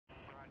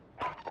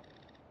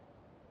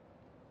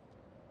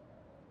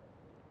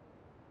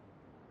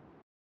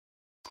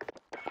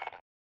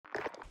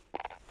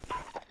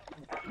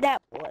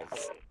That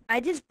was. I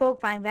just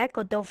broke my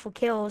record though for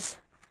kills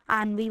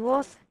on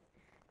Reworth.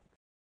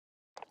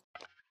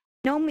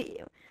 No,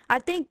 me. I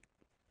think.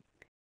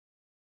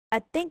 I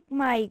think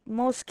my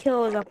most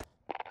kills are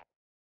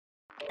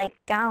like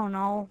I don't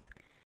know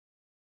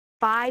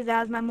 5. That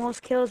was my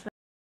most kills.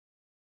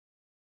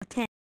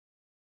 10.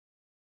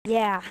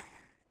 Yeah.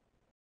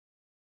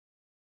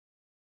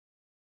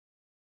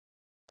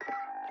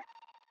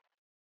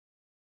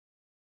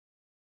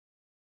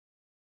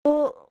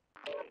 Well,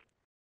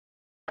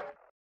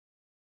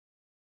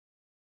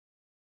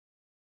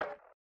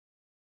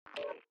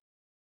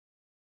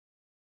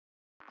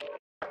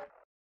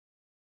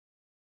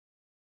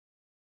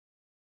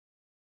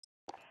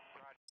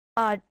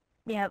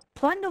 yeah.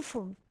 Plunder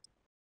for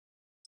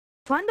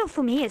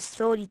me is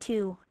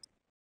 32.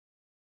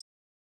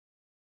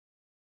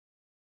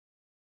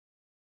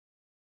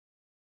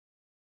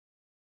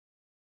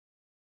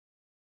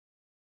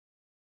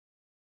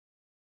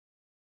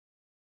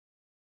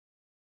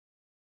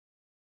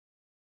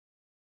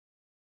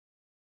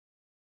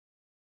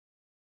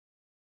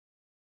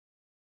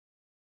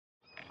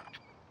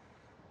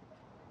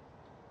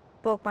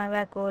 Broke my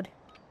record.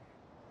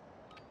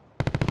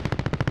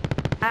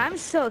 I'm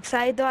so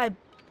excited though.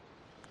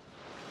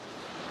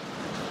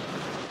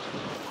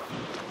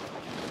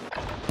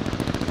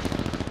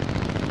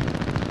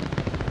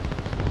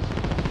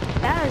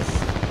 That is.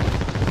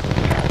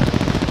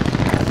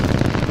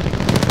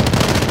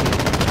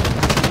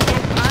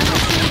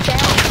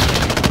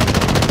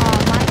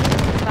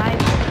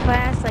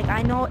 Class, like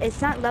I know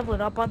it's not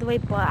leveled up all the way,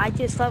 but I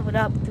just leveled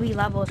up 3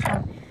 levels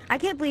from. I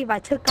can't believe I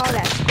took all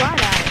that squad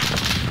out.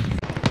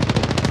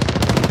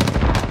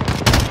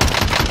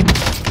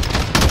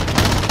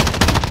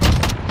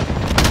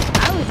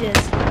 I was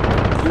just.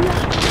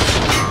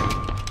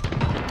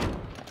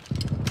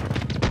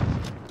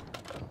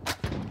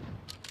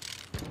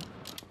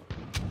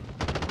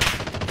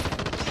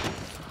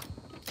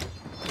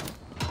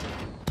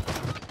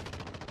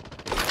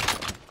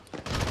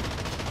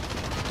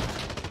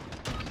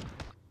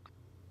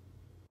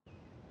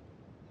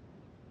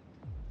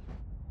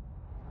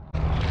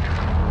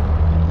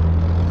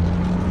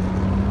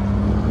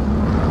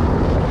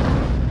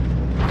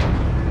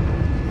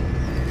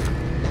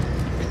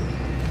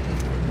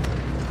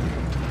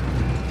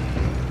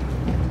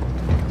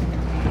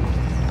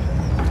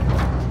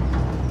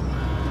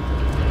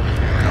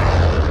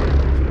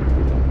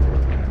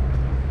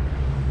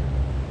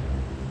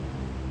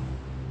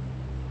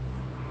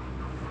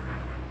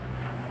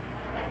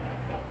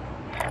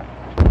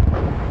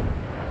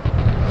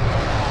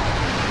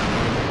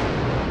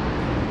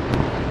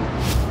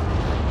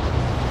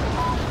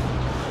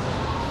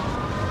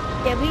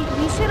 Yeah, we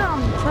should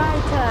try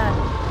to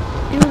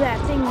do that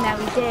thing that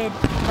we did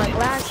like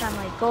last time,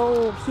 like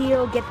go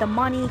heal, get the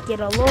money, get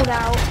a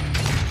loadout,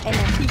 and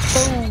then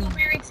boom.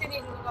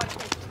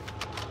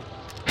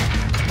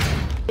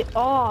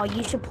 Oh,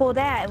 you should pull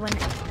that when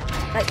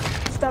like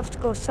stuff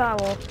goes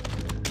sour.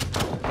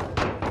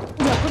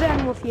 Yeah, put it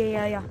on with you,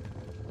 yeah.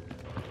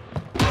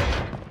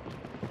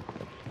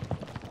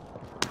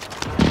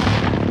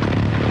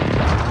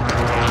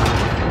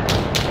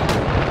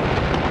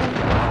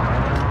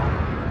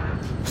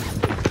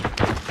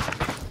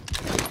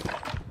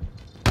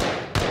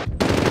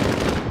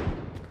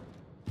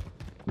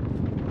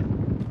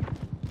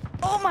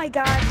 Oh my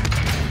god.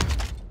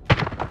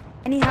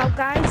 Any help,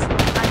 guys?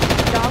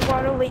 I'm dog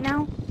water right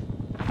now.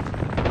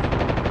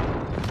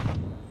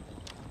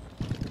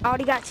 I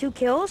already got 2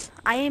 kills.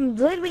 I am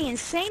literally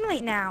insane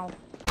right now.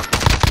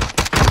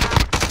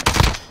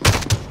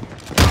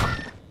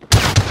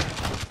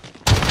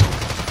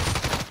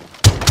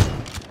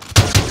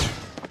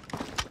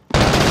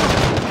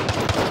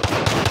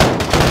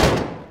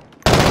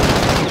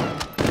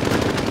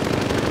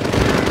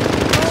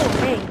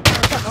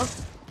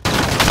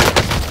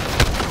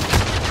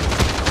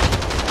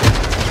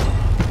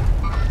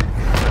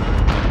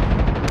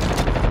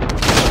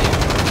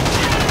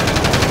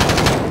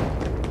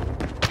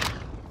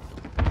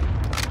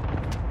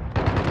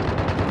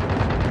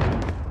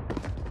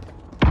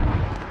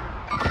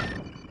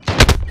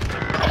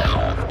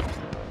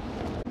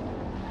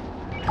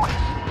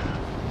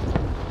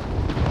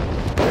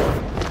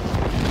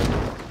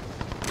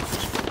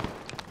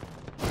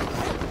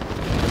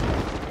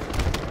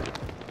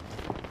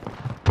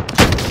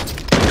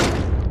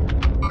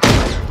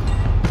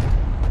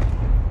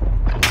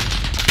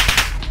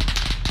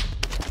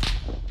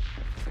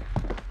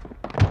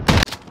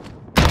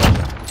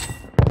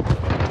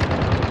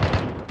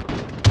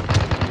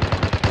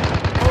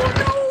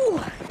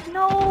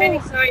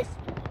 Nice.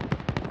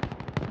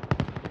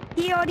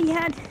 He already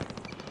had.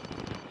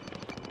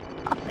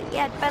 Oh, he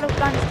had battle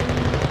guns to me.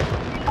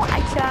 I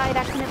tried.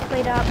 I couldn't play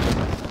it up.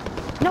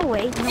 No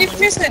way. No You way.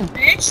 missed it,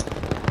 bitch.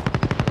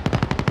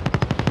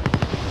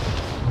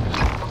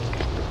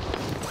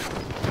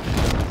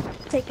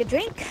 Take a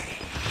drink.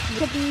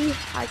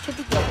 I should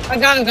be good. I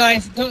got him,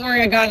 guys. Don't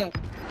worry, I got him.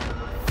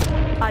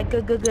 Alright,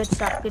 good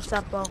stuff,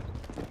 bro.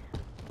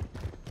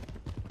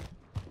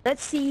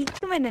 Let's see. We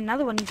can win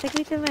another one. You think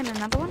we can win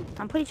another one?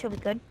 I'm pretty sure we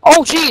could.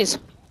 Oh, jeez.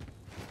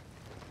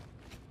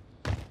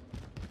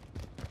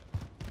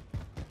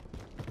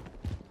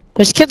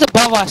 There's kids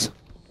above us.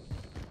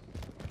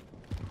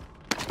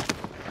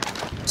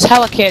 It's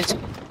hella kids.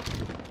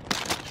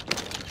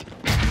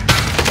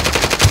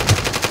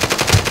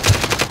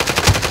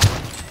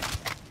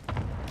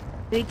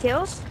 3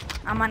 kills.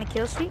 I'm on a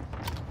kill streak.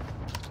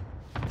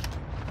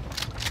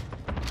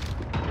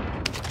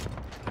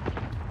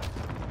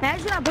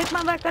 Imagine I break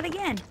my record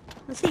again.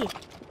 Let's see.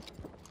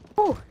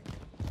 Oh.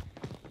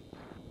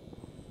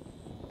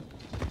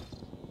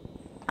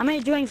 I'm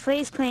gonna join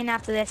FaZe Clan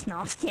after this. No,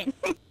 I'm just kidding.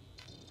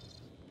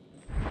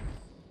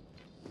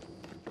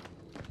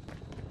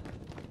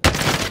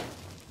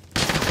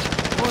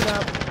 Hold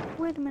up.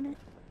 Wait a minute.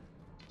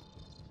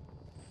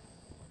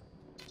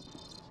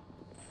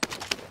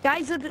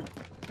 Guys are the...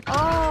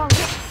 Oh, I'm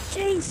getting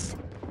chased.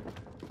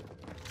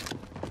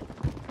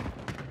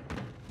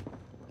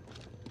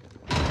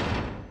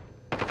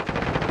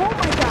 Oh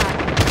my god.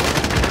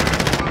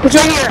 Who's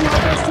right here? No,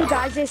 there's 2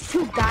 guys. There's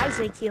 2 guys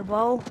right here,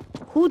 bro.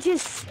 Who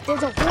just...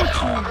 There's a whole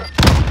team.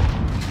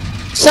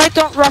 Sight,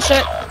 don't rush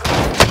it.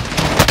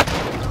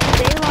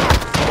 Stay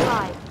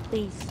alive,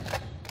 please.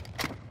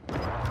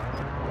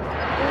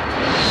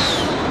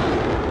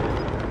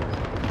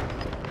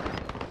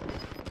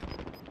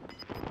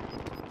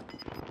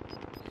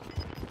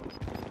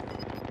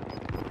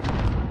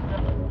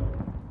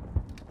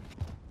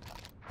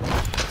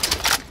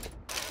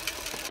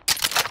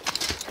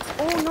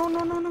 Oh, no,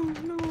 no, no, no,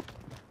 no.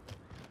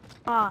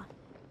 Ah.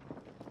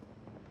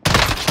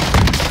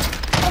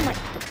 Oh my...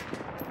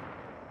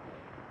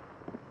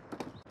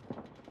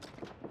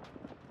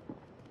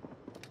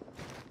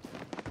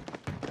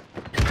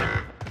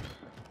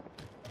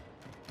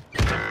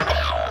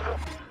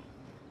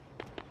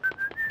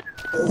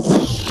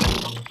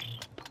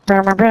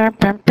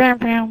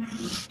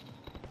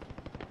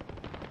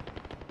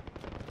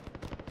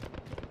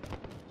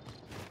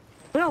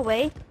 No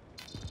way.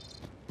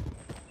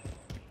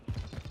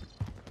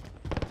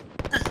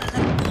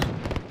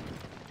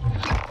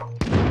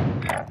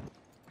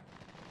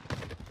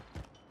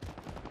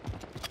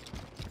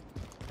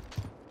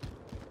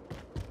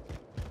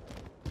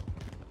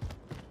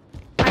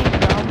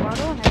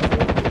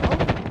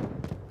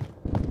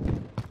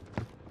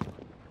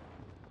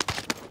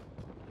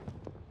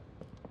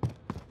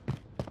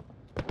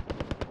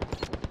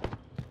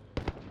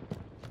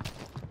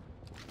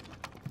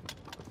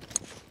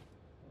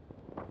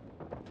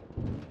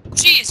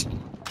 Jeez.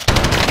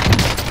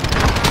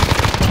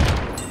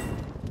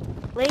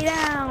 Lay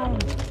down.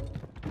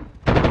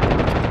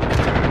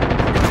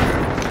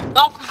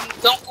 Don't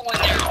go in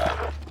there.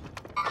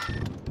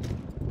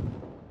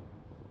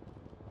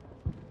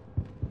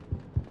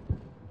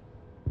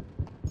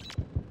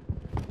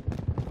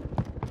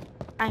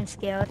 I'm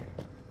scared.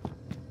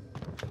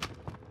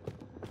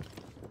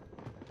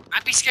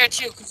 I'd be scared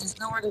too, because there's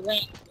nowhere to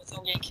land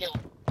without getting killed.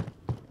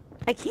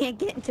 I can't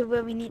get into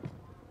where we need.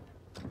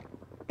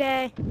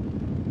 Okay.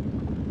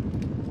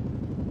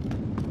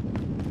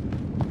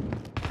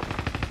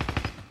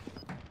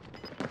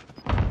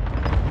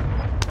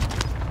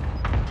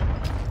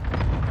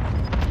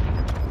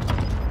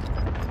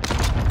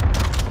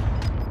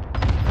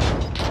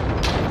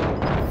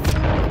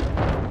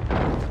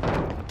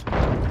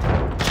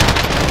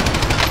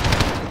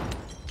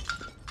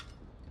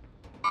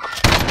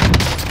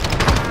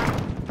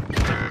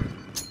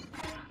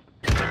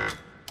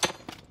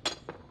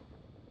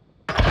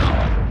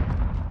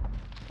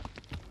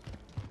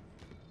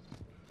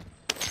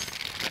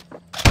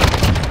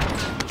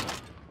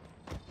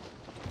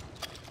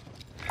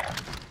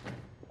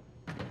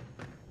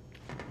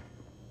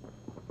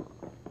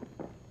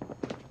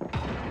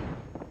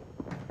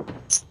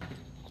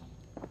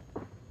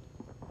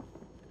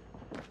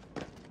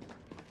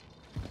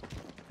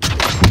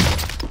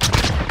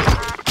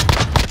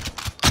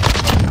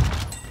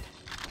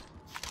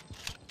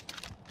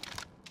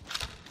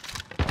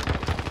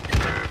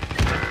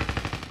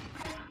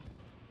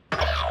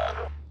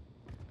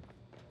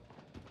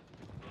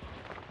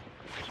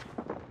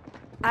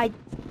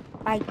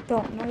 I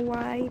don't know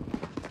why.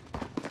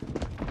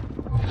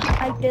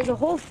 There's a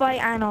whole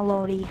fight on a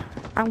Lodi.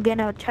 I'm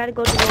gonna try to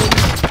go to Lodi.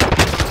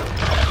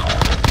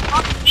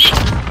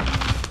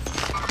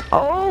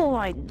 Oh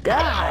my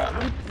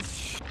god.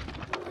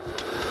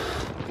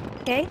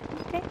 Okay,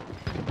 okay.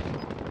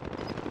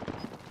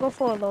 Go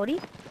for a Lodi.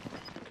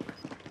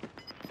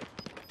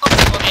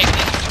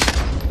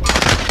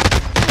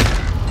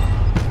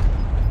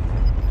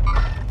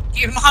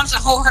 Your mom's a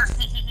whore.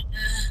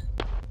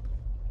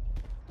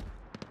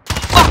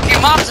 Fuck,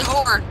 your mom's a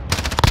whore.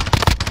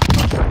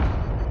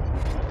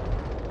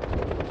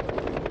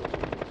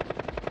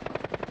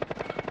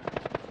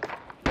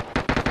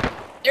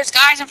 There's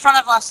guys in front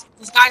of us.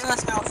 There's guys in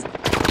this house.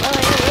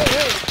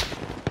 Hey.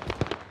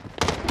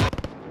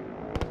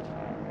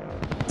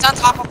 It's on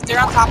top of. They're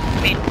on top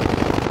of me.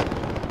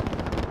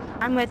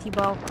 I'm with you,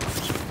 Bo.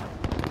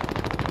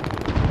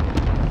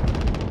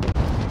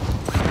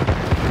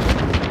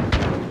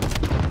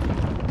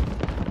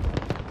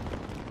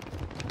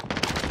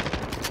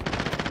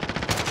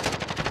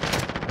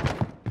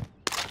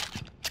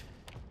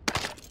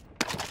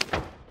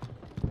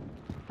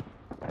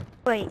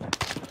 Wait.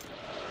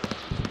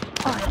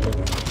 Oh, I hate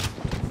this.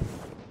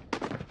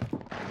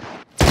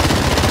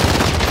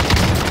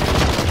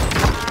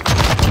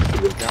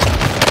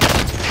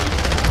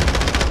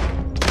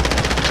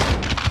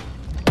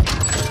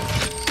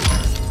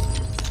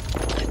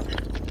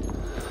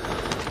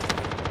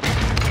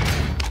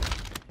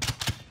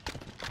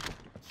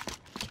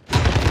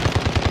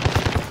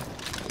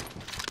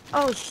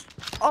 Oh,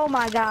 oh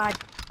my God.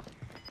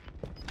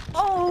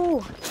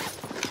 Oh.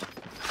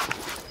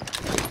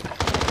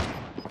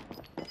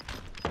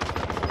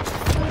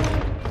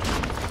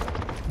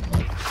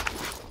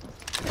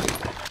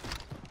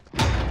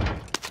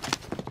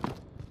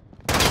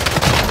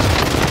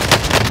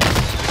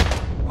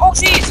 Oh,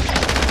 jeez!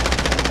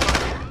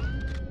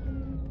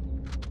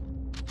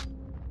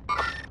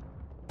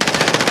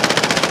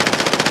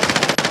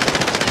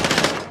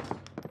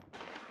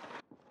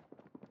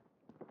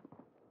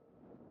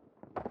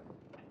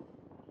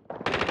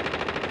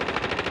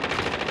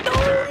 No,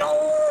 no!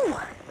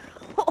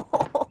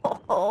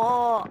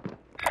 Oh.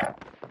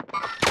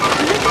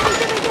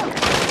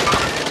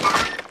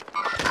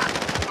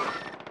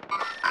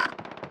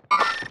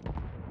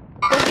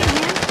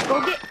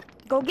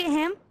 Go get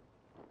him.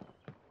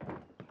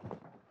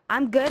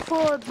 I'm good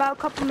for about a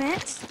couple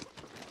minutes.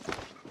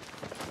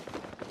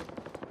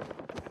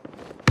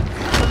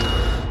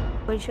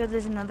 Pretty sure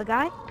there's another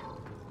guy.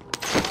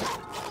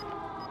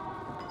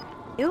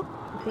 You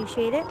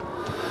appreciate it.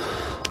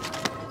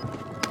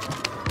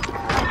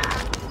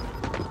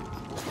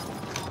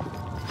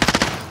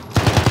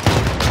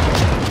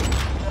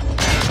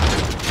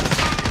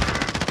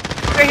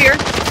 Right here.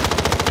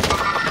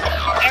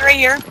 And right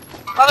here.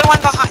 Other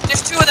one behind.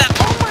 There's two of them.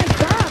 Oh my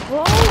God,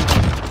 bro!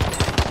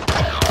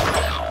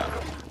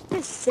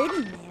 Just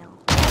sitting there.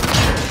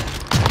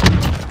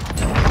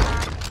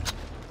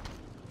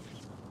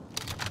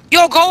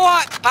 Yo, go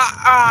on.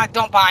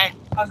 Don't buy.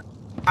 I was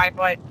gonna buy,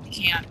 but you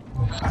can't.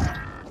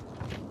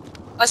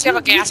 Unless you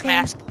have a gas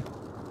mask.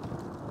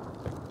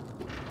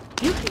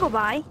 You can go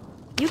by.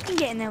 You can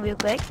get in there real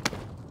quick.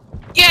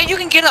 Yeah, you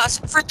can get us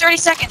for 30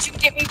 seconds. You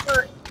can get me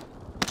for.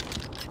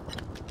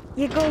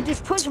 You go,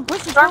 just push him.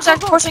 Arms are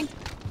pushing.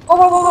 Go,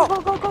 go,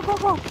 go, go.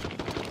 Go.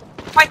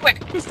 Fight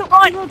quick. Just don't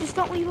Run. reload, just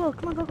don't reload.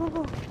 Come on, go.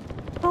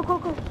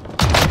 Go.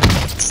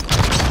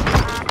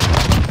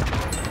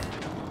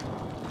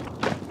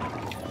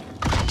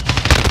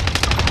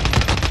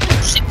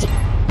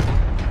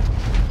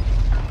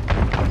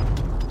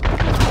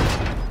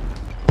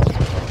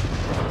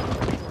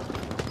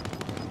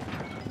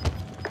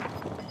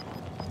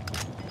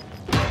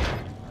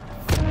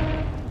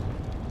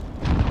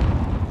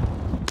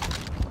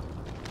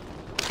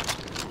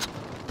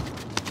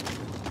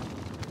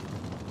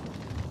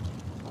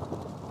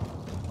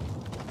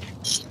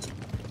 Shit.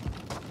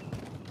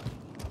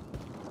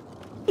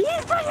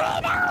 He's pushing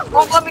me down!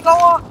 Won't let me go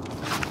on.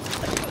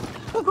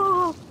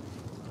 Go.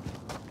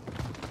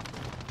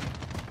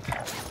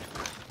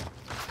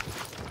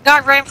 Guy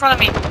right in front of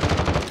me.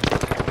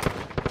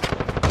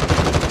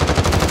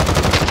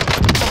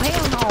 Oh,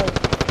 hell no.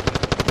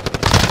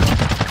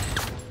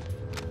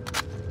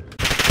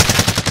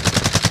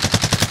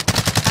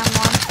 Down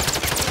one.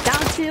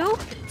 Down two.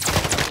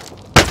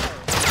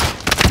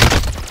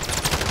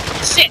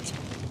 Shit.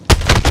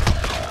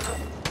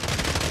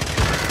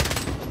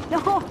 No,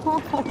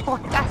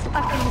 that's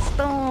fucking the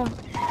storm.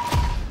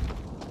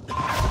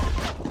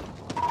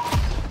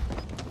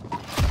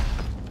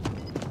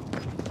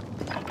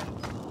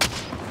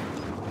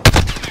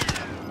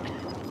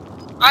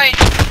 Alright,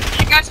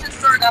 you guys can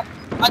start up.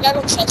 I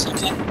gotta go check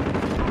something.